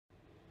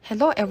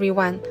Hello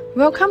everyone,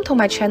 welcome to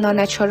my channel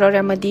Natural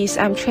Remedies.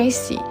 I'm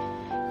Tracy.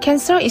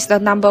 Cancer is the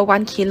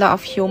 #1 killer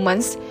of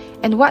humans,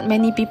 and what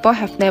many people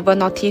have never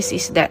noticed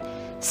is that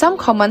some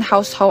common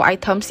household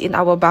items in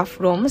our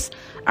bathrooms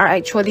are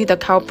actually the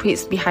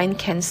culprits behind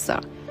cancer.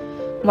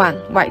 1.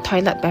 White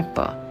toilet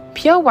paper.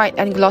 Pure white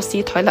and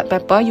glossy toilet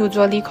paper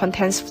usually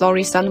contains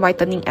fluorescent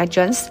whitening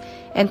agents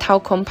and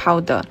talcum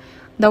powder.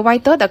 The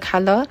whiter the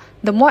color,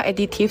 the more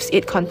additives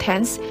it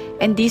contains,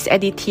 and these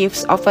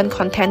additives often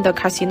contain the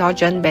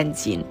carcinogen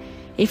benzene.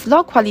 If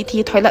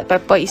low-quality toilet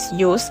paper is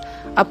used,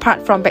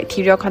 apart from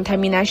bacterial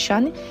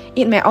contamination,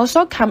 it may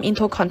also come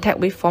into contact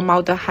with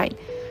formaldehyde.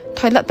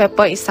 Toilet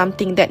paper is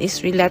something that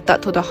is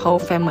related to the whole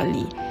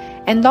family,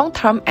 and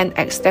long-term and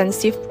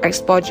extensive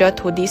exposure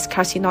to these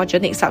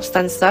carcinogenic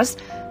substances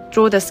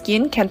through the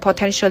skin can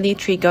potentially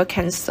trigger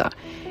cancer.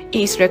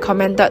 It is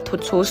recommended to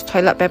choose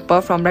toilet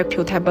paper from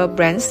reputable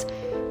brands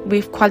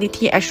with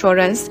quality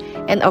assurance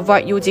and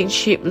avoid using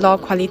cheap,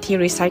 low-quality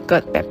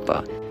recycled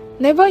paper.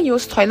 Never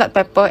use toilet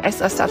paper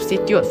as a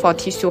substitute for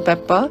tissue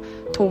paper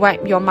to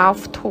wipe your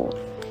mouth too.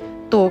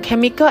 2.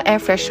 Chemical air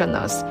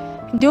fresheners.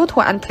 Due to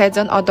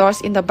unpleasant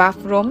odors in the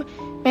bathroom,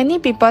 many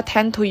people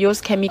tend to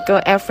use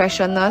chemical air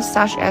fresheners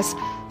such as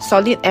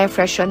solid air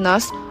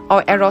fresheners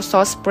or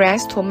aerosol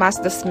sprays to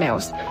mask the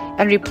smells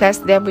and replace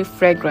them with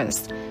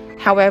fragrance.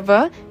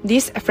 However,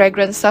 these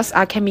fragrances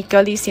are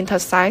chemically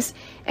synthesized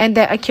and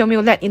they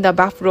accumulate in the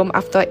bathroom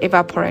after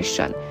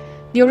evaporation.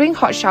 During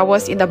hot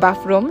showers in the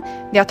bathroom,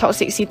 their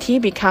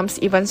toxicity becomes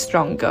even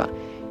stronger.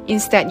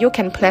 Instead, you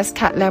can place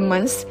cut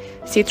lemons,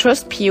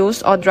 citrus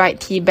peels, or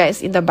dried tea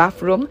bags in the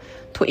bathroom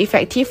to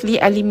effectively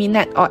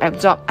eliminate or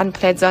absorb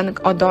unpleasant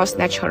odors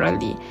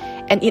naturally,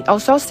 and it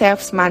also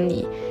saves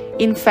money.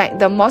 In fact,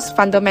 the most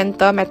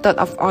fundamental method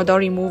of odor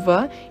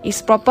removal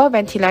is proper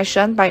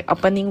ventilation by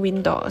opening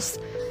windows.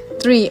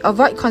 3.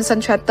 Avoid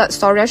concentrated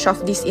storage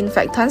of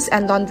disinfectants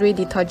and laundry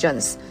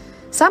detergents.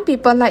 Some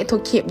people like to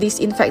keep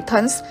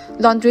disinfectants,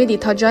 laundry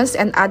detergents,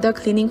 and other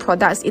cleaning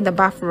products in the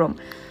bathroom.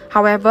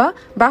 However,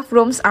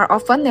 bathrooms are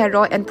often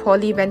narrow and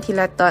poorly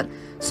ventilated,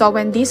 so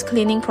when these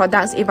cleaning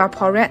products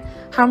evaporate,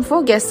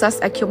 harmful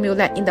gases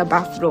accumulate in the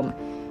bathroom.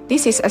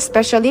 This is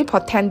especially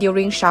potent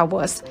during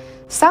showers.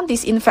 Some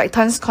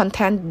disinfectants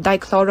contain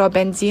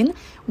dichlorobenzene,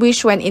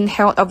 which when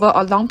inhaled over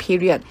a long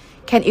period,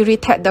 can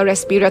irritate the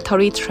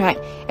respiratory tract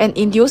and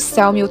induce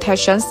cell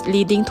mutations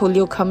leading to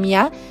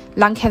leukemia,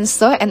 lung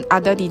cancer, and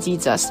other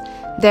diseases.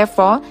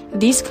 Therefore,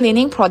 these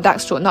cleaning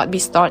products should not be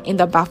stored in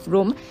the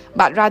bathroom,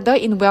 but rather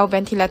in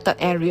well-ventilated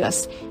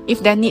areas.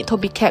 If they need to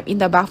be kept in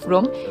the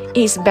bathroom, it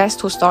is best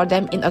to store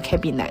them in a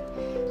cabinet.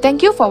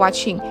 Thank you for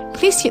watching.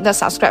 Please hit the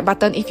subscribe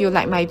button if you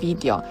like my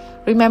video.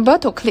 Remember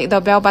to click the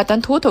bell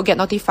button too to get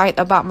notified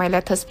about my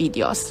latest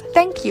videos.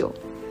 Thank you.